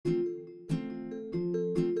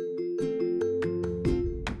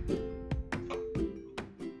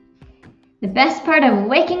best part of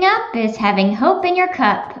waking up is having hope in your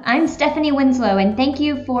cup. I'm Stephanie Winslow, and thank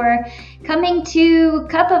you for coming to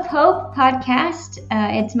Cup of Hope podcast.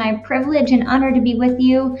 It's my privilege and honor to be with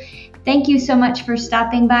you. Thank you so much for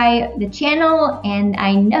stopping by the channel, and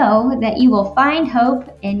I know that you will find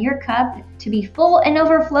hope in your cup to be full and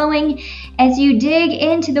overflowing as you dig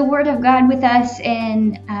into the Word of God with us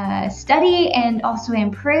in study and also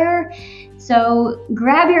in prayer. So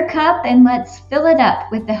grab your cup and let's fill it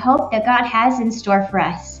up with the hope that God has in store for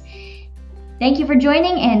us. Thank you for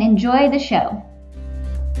joining and enjoy the show.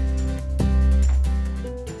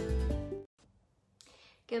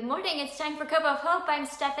 Good morning, it's time for Cup of Hope. I'm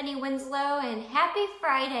Stephanie Winslow and happy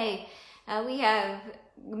Friday. We have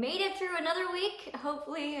made it through another week.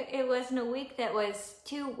 Hopefully it wasn't a week that was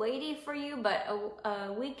too weighty for you, but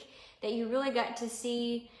a week that you really got to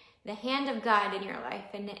see the hand of God in your life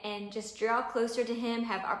and just draw closer to Him,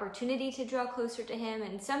 have opportunity to draw closer to Him.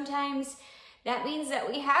 And sometimes that means that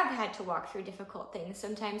we have had to walk through difficult things.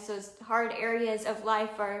 Sometimes those hard areas of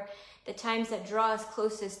life are the times that draw us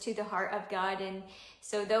closest to the heart of God. And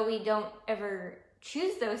so though we don't ever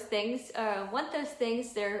choose those things, want those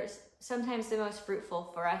things, they're sometimes the most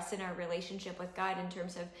fruitful for us in our relationship with God in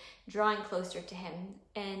terms of drawing closer to Him.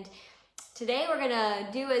 And today we're gonna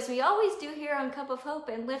do as we always do here on Cup of Hope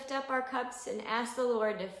and lift up our cups and ask the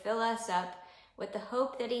Lord to fill us up with the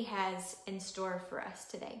hope that He has in store for us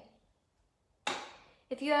today.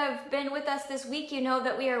 If you have been with us this week, you know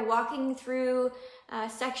that we are walking through a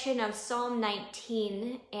section of Psalm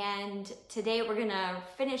 19, and today we're gonna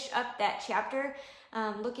finish up that chapter,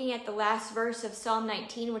 looking at the last verse of Psalm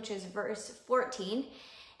 19, which is verse 14.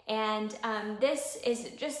 And this is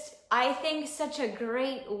just, I think, such a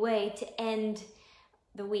great way to end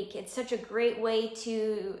the week. It's such a great way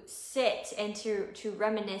to sit and to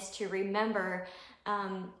reminisce, to remember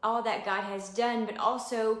all that God has done, but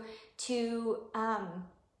also to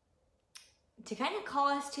kind of call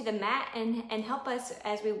us to the mat and help us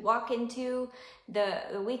as we walk into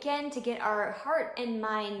the weekend to get our heart and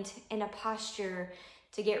mind in a posture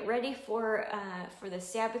to get ready for the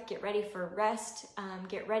Sabbath, get ready for rest,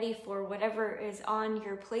 get ready for whatever is on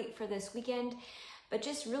your plate for this weekend. But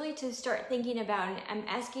just really to start thinking about, and I'm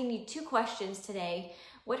asking you two questions today.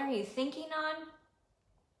 What are you thinking on?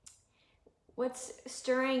 What's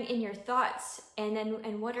stirring in your thoughts?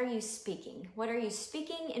 And what are you speaking? What are you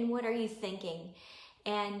speaking and what are you thinking?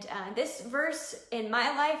 And this verse in my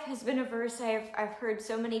life has been a verse I've heard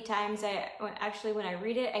so many times. When I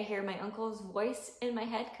read it, I hear my uncle's voice in my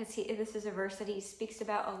head because this is a verse that he speaks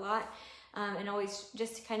about a lot and always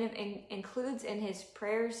just kind of includes in his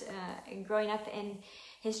prayers. And growing up in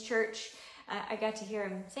his church, I got to hear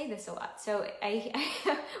him say this a lot. So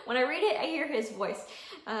when I read it, I hear his voice.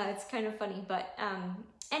 It's kind of funny, but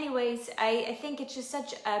anyways, I think it's just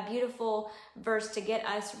such a beautiful verse to get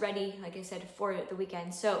us ready, like I said, for the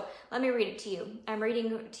weekend. So let me read it to you. I'm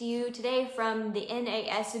reading to you today from the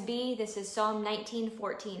NASB. This is Psalm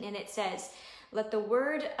 19:14, and it says, "Let the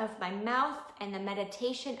word of my mouth and the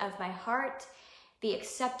meditation of my heart be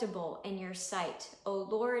acceptable in your sight, O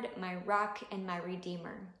Lord, my rock and my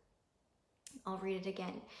redeemer." I'll read it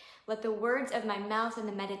again. "Let the words of my mouth and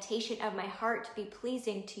the meditation of my heart be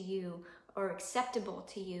pleasing to you, or acceptable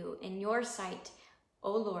to you in your sight,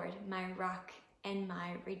 O Lord, my rock and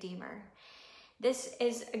my redeemer." This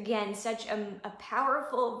is, again, such a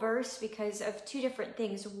powerful verse because of two different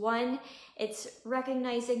things. One, it's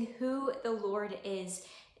recognizing who the Lord is.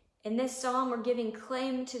 In this psalm, we're giving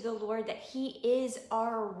claim to the Lord that He is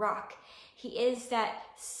our rock. He is that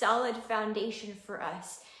solid foundation for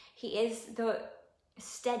us. He is the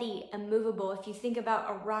steady, immovable. If you think about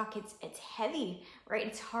a rock, it's heavy, right?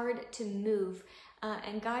 It's hard to move.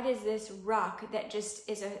 And God is this rock that just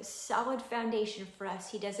is a solid foundation for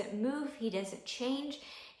us. He doesn't move. He doesn't change.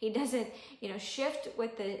 He doesn't, shift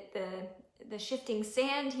with the shifting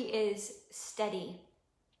sand. He is steady.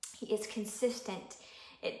 He is consistent.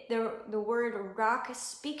 The word rock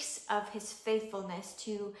speaks of His faithfulness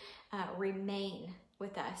to remain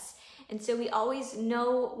with us. And so we always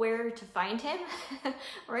know where to find Him,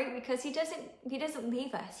 right? Because He doesn't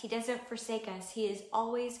leave us. He doesn't forsake us. He is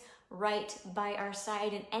always right by our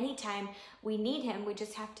side. And anytime we need Him, we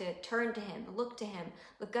just have to turn to Him, look to Him,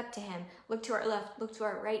 look up to Him, look to our left, look to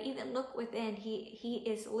our right, even look within. He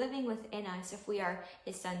is living within us if we are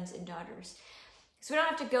His sons and daughters. So we don't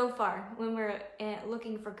have to go far when we're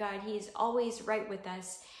looking for God. He is always right with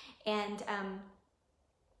us. And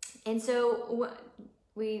so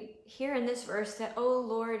we hear in this verse that, "Oh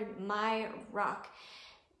Lord, my rock,"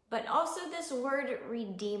 but also this word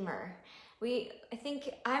redeemer. I think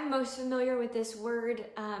I'm most familiar with this word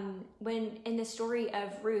when in the story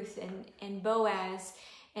of Ruth and Boaz,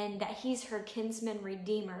 and that he's her kinsman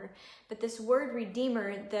redeemer. But this word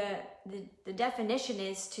redeemer, the definition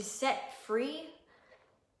is to set free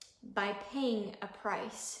by paying a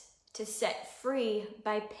price. To set free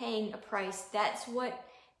by paying a price. That's what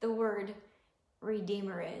the word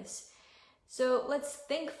redeemer is. So let's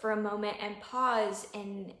think for a moment and pause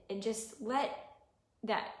and just let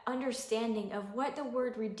that understanding of what the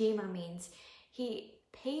word redeemer means. He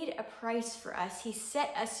paid a price for us. He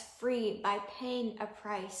set us free by paying a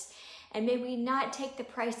price. And may we not take the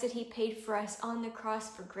price that he paid for us on the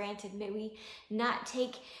cross for granted. May we not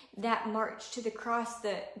take that march to the cross,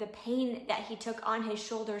 the pain that he took on his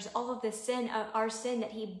shoulders, all of the sin of our sin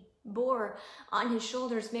that he bore on his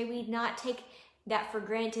shoulders. May we not take that for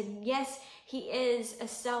granted. Yes, he is a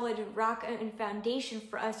solid rock and foundation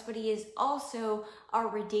for us, but he is also our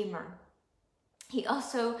Redeemer. He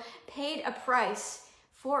also paid a price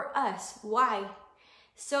for us. Why?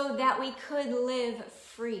 So that we could live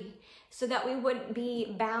free, so that we wouldn't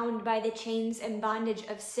be bound by the chains and bondage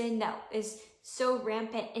of sin that is so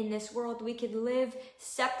rampant in this world. We could live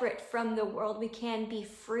separate from the world. We can be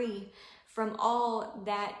free from all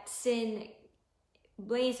that sin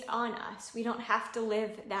lays on us. We don't have to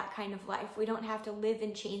live that kind of life. We don't have to live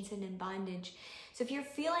in chains and in bondage. So if you're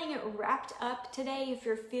feeling wrapped up today, if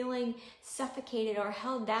you're feeling suffocated or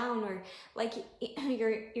held down, or like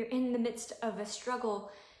you're in the midst of a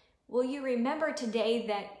struggle, will you remember today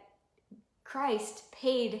that Christ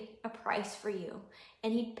paid a price for you,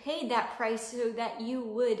 and he paid that price so that you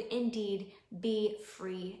would indeed be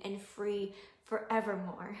free, and free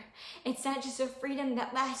forevermore. It's not just a freedom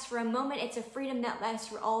that lasts for a moment, it's a freedom that lasts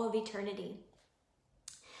for all of eternity.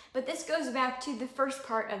 But this goes back to the first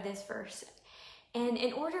part of this verse. And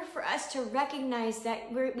in order for us to recognize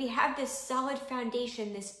that we have this solid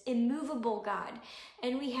foundation, this immovable God,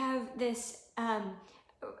 and we have this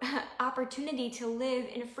opportunity to live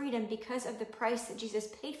in freedom because of the price that Jesus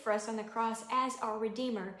paid for us on the cross as our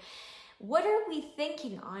Redeemer, what are we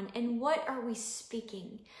thinking on, and what are we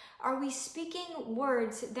speaking? Are we speaking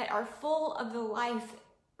words that are full of the life,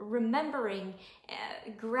 remembering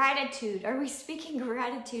gratitude? Are we speaking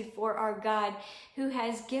gratitude for our God who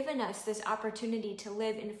has given us this opportunity to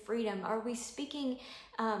live in freedom? Are we speaking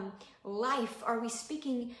life? Are we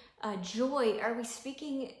speaking joy? Are we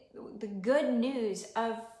speaking the good news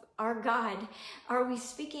of our God? Are we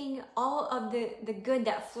speaking all of the good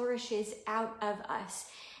that flourishes out of us?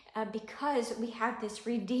 Because we have this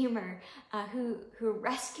Redeemer who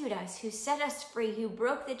rescued us, who set us free, who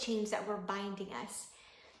broke the chains that were binding us.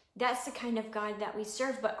 That's the kind of God that we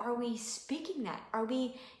serve. But are we speaking that? Are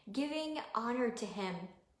we giving honor to him?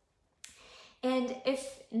 And if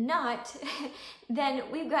not, then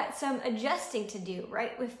we've got some adjusting to do,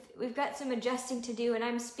 right? We've got some adjusting to do, and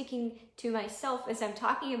I'm speaking to myself as I'm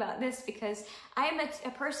talking about this, because I'm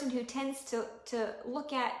a person who tends to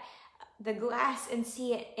look at the glass and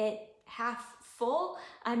see it half full.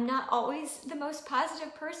 I'm not always the most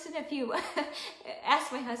positive person. If you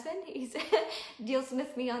ask my husband, he deals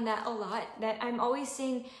with me on that a lot, that I'm always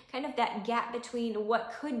seeing kind of that gap between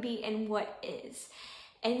what could be and what is.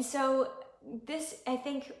 And so this, I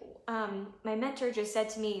think my mentor just said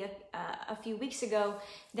to me a few weeks ago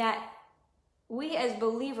that we as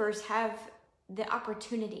believers have the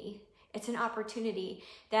opportunity, it's an opportunity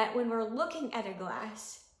that when we're looking at a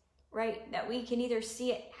glass, right, that we can either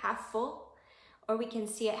see it half full or we can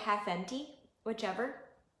see it half empty, whichever.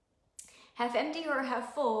 Half empty or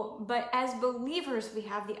half full, but as believers, we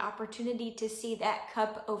have the opportunity to see that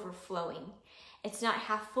cup overflowing. It's not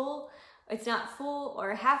half full, it's not full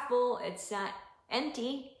or half full, it's not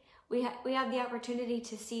empty. We have the opportunity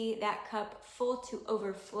to see that cup full to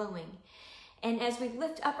overflowing. And as we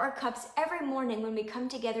lift up our cups every morning when we come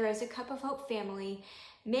together as a Cup of Hope family,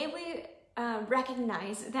 may we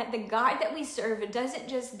recognize that the God that we serve doesn't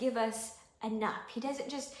just give us enough. He doesn't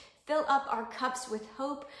just fill up our cups with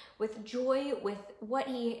hope, with joy, with what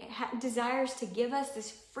he desires to give us, this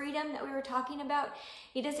freedom that we were talking about.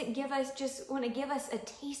 He doesn't just want to give us a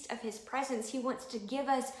taste of his presence. He wants to give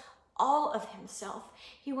us all of himself.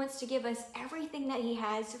 He wants to give us everything that he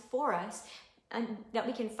has for us, and that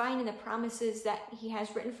we can find in the promises that he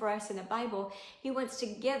has written for us in the Bible. He wants to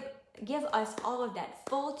give us all of that,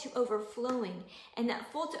 full to overflowing. And that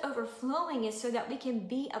full to overflowing is so that we can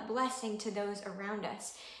be a blessing to those around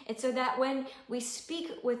us. It's so that when we speak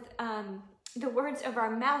with the words of our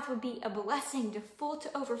mouth would be a blessing to full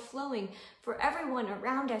to overflowing for everyone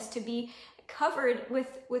around us, to be covered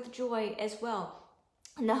with joy as well.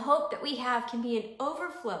 And the hope that we have can be an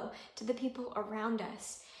overflow to the people around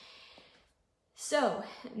us. So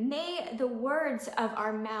may the words of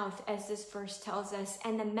our mouth, as this verse tells us,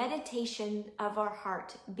 and the meditation of our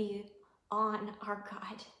heart be on our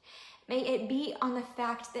God. May it be on the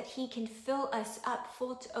fact that he can fill us up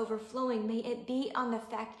full to overflowing. May it be on the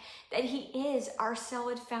fact that he is our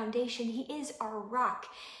solid foundation. He is our rock.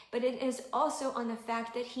 But it is also on the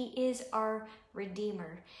fact that he is our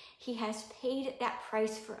Redeemer. He has paid that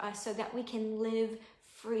price for us so that we can live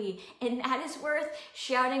free. And that is worth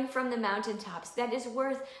shouting from the mountaintops. That is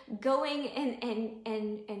worth going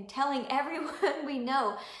and telling everyone we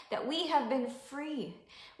know that we have been free.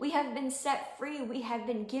 We have been set free. We have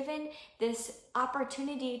been given this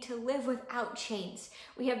opportunity to live without chains.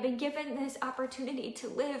 We have been given this opportunity to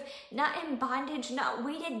live not in bondage, not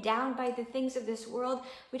weighted down by the things of this world.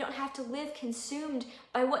 We don't have to live consumed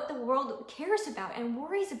by what the world cares about and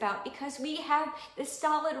worries about, because we have this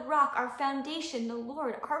solid rock, our foundation, the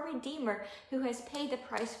Lord, our Redeemer, who has paid the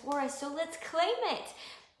price for us. So let's claim it.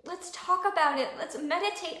 Let's talk about it. Let's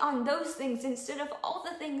meditate on those things instead of all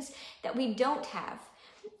the things that we don't have.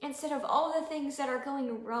 Instead of all the things that are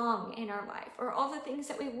going wrong in our life, or all the things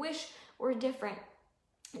that we wish were different.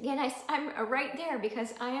 Again, I'm right there,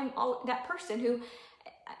 because I am that person who,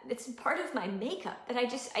 it's part of my makeup that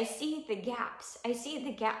I see the gaps. I see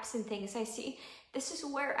the gaps in things. I see this is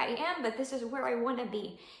where I am, but this is where I want to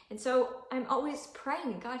be. And so I'm always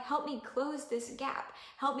praying, God, help me close this gap.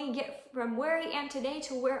 Help me get from where I am today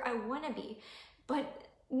to where I want to be. But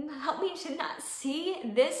help me to not see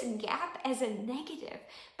this gap as a negative,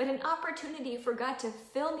 but an opportunity for God to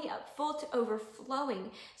fill me up full to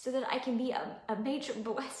overflowing so that I can be a major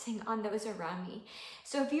blessing on those around me.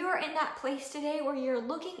 So if you are in that place today where you're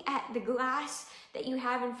looking at the glass that you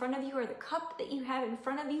have in front of you, or the cup that you have in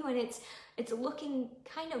front of you, and it's looking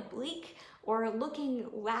kind of bleak or looking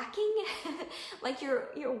lacking, like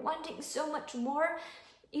you're wanting so much more.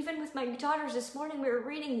 Even with my daughters this morning, we were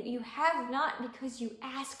reading, you have not because you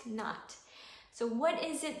ask not. So what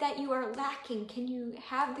is it that you are lacking? Can you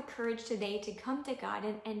have the courage today to come to God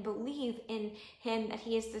and believe in him, that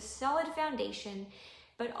he is the solid foundation,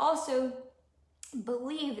 but also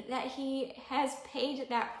believe that he has paid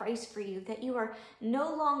that price for you, that you are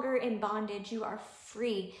no longer in bondage, you are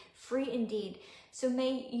free, free indeed. So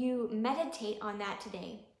may you meditate on that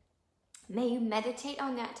today. May you meditate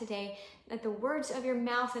on that today, that the words of your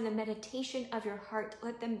mouth and the meditation of your heart,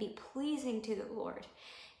 let them be pleasing to the Lord.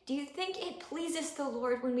 Do you think it pleases the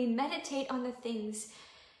Lord when we meditate on the things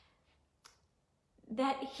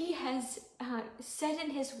that he has said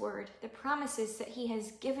in his word, the promises that he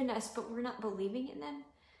has given us, but we're not believing in them?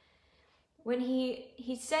 When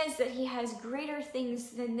he says that he has greater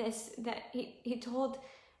things than this, that he told,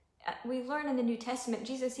 we learn in the New Testament,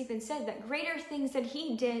 Jesus even said that greater things that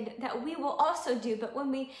he did that we will also do. But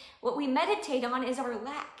what we meditate on is our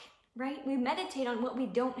lack, right? We meditate on what we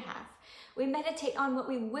don't have. We meditate on what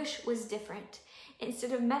we wish was different,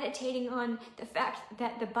 instead of meditating on the fact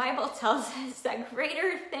that the Bible tells us that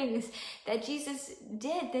greater things that Jesus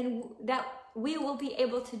did than that we will be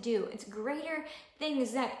able to do. It's greater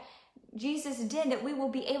things that Jesus did that we will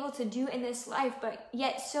be able to do in this life, but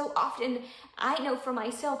yet so often I know for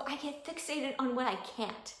myself, I get fixated on what I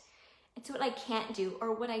can't. It's what I can't do,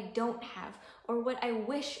 or what I don't have, or what I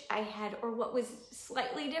wish I had, or what was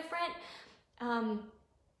slightly different,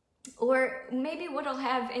 or maybe what I'll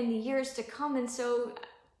have in the years to come. And so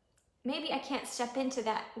maybe I can't step into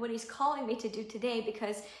that, what he's calling me to do today,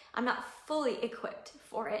 because I'm not fully equipped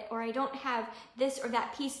for it, or I don't have this or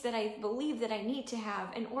that piece that I believe that I need to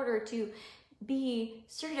have in order to be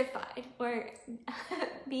certified, or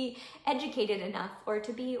be educated enough, or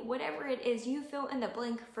to be whatever it is you fill in the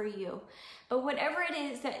blank for you. But whatever it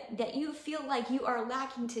is that you feel like you are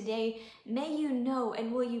lacking today, may you know,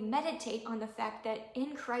 and will you meditate on the fact that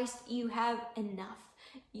in Christ you have enough.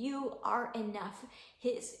 You are enough.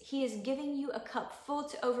 He is giving you a cup full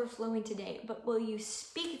to overflowing today, but will you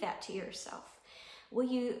speak that to yourself? Will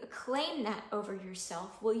you claim that over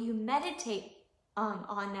yourself? Will you meditate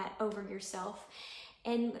on that over yourself,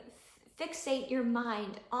 and fixate your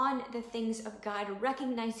mind on the things of God,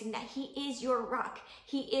 recognizing that he is your rock,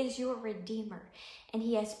 he is your Redeemer, and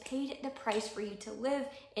he has paid the price for you to live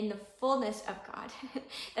in the fullness of God.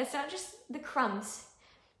 That's not just the crumbs.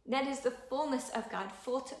 That is the fullness of God,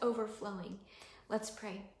 full to overflowing. Let's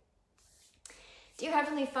pray. Dear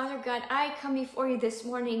Heavenly Father, God, I come before you this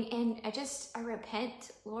morning, and I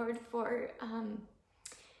repent, Lord,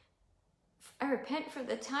 I repent for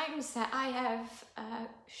the times that I have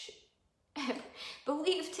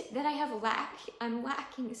believed that I have I'm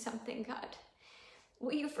lacking something, God.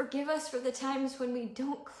 Will you forgive us for the times when we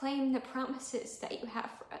don't claim the promises that you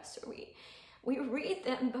have for us, or We read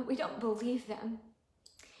them, but we don't believe them.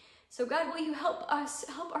 So God, will you help us,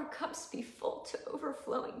 help our cups be full to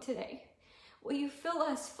overflowing today? Will you fill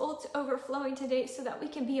us full to overflowing today so that we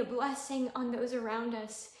can be a blessing on those around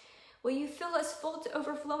us? Will you fill us full to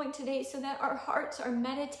overflowing today so that our hearts are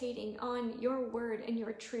meditating on your word and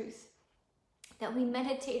your truth? That we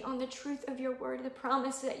meditate on the truth of your word, the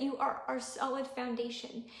promise that you are our solid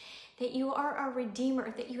foundation, that you are our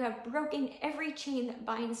Redeemer, that you have broken every chain that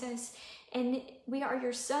binds us, and we are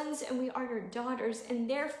your sons and we are your daughters, and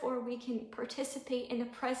therefore we can participate in the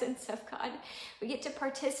presence of God. We get to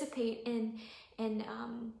participate and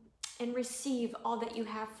receive all that you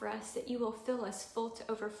have for us, that you will fill us full to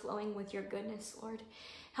overflowing with your goodness, Lord.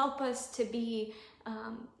 Help us to be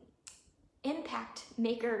impact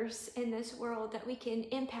makers in this world, that we can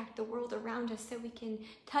impact the world around us, that we can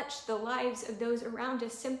touch the lives of those around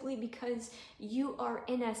us simply because you are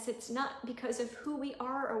in us. It's not because of who we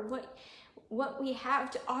are or what we have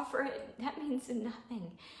to offer. That means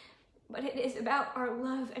nothing, but it is about our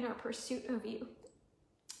love and our pursuit of you.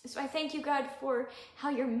 So I thank you, God, for how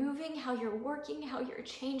you're moving, how you're working, how you're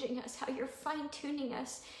changing us, how you're fine-tuning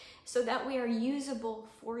us so that we are usable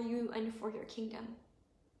for you and for your kingdom.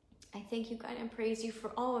 I thank you, God, and praise you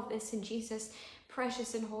for all of this in Jesus'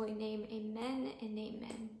 precious and holy name. Amen and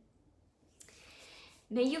amen.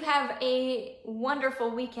 May you have a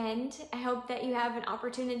wonderful weekend. I hope that you have an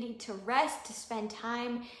opportunity to rest, to spend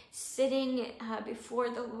time sitting before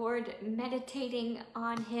the Lord, meditating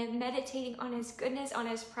on him, meditating on his goodness, on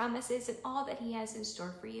his promises, and all that he has in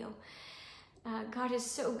store for you. God is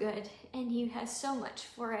so good, and he has so much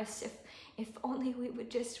for us if only we would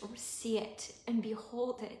just see it and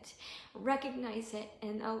behold it, recognize it,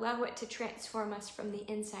 and allow it to transform us from the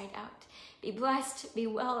inside out. Be blessed, be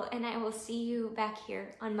well, and I will see you back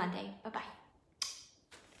here on Monday. Bye-bye.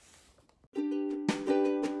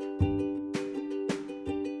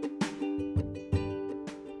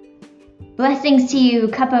 Blessings to you,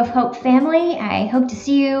 Cup of Hope family. I hope to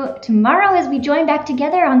see you tomorrow as we join back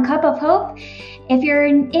together on Cup of Hope. If you're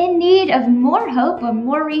in need of more hope, of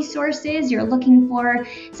more resources, you're looking for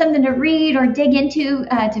something to read or dig into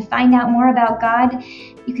to find out more about God,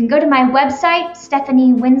 you can go to my website,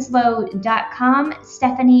 StephanieWinslow.com,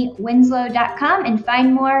 StephanieWinslow.com, and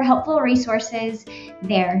find more helpful resources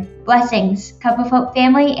there. Blessings, Cup of Hope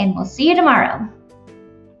family, and we'll see you tomorrow.